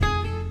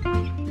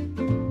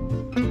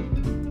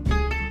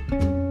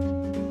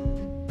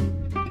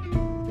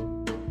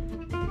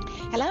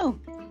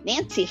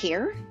Nancy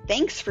here.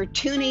 Thanks for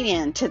tuning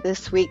in to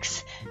this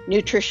week's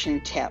nutrition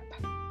tip.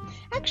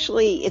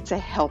 Actually, it's a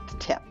health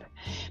tip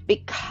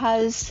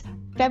because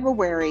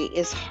February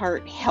is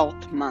Heart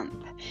Health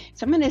Month.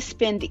 So I'm going to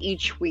spend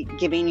each week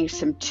giving you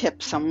some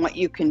tips on what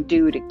you can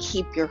do to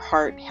keep your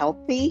heart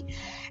healthy.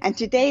 And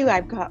today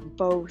I've got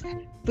both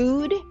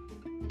food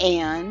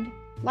and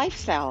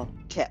lifestyle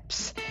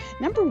tips.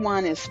 Number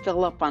one is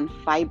fill up on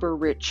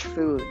fiber-rich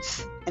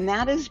foods. And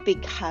that is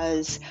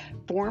because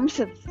forms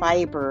of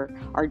fiber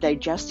are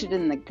digested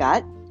in the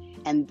gut,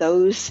 and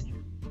those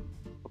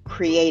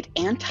create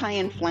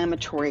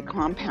anti-inflammatory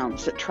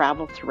compounds that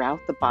travel throughout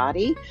the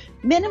body,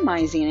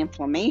 minimizing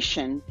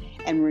inflammation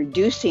and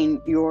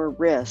reducing your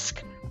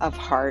risk of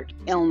heart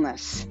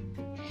illness.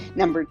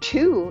 Number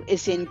two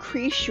is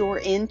increase your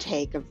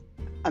intake of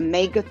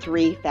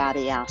omega-3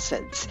 fatty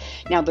acids.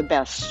 Now, the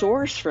best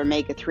source for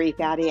omega-3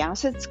 fatty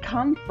acids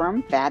come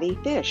from fatty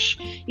fish.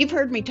 You've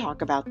heard me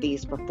talk about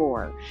these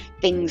before.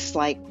 Things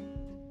like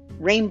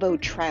rainbow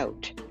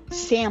trout,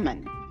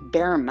 salmon,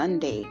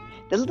 barramundi,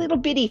 the little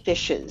bitty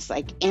fishes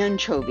like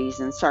anchovies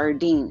and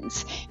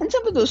sardines, and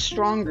some of those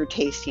stronger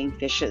tasting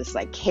fishes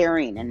like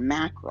herring and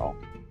mackerel.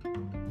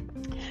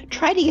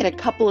 Try to get a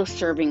couple of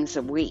servings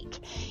a week.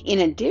 In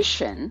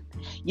addition,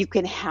 you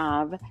can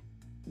have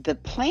the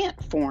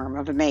plant form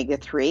of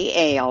omega-3,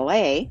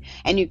 ALA,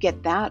 and you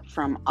get that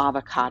from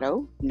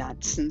avocado,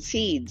 nuts, and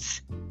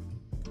seeds.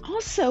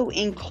 Also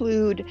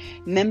include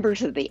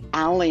members of the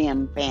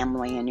allium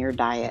family in your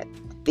diet.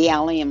 The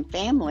allium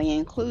family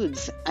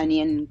includes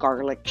onion,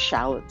 garlic,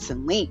 shallots,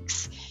 and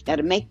leeks. Now,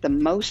 to make the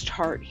most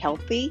heart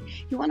healthy,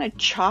 you want to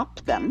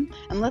chop them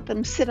and let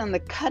them sit on the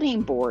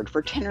cutting board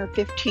for 10 or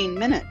 15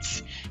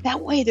 minutes.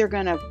 That way, they're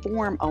going to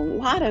form a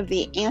lot of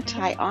the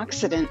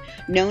antioxidant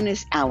known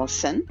as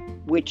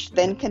allicin, which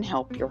then can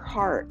help your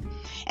heart.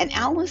 And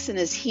allicin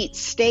is heat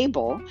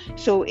stable,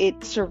 so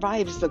it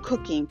survives the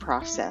cooking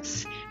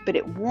process, but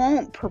it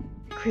won't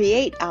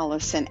create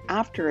allicin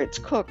after it's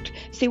cooked,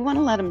 so you want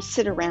to let them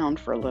sit around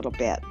for a little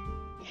bit.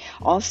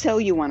 Also,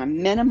 you want to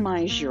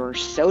minimize your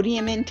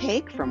sodium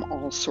intake from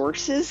all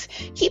sources.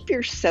 Keep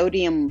your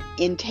sodium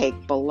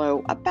intake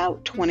below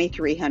about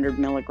 2,300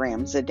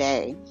 milligrams a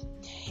day,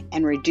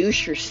 and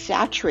reduce your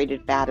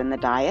saturated fat in the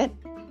diet,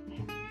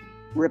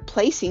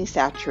 replacing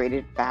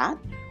saturated fat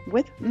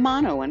with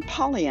mono and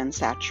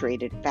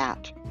polyunsaturated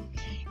fat.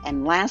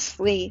 And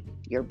lastly,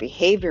 your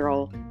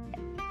behavioral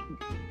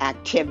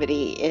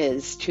activity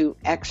is to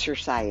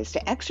exercise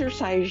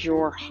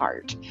your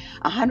heart.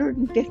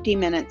 150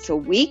 minutes a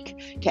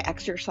week to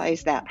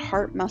exercise that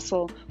heart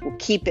muscle will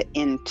keep it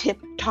in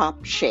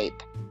tip-top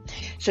shape.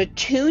 So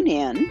tune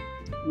in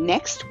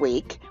next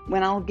week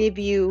when I'll give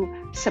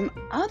you some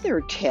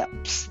other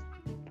tips,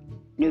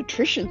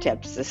 nutrition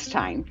tips this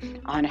time,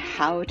 on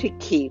how to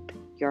keep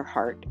your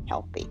heart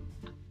healthy.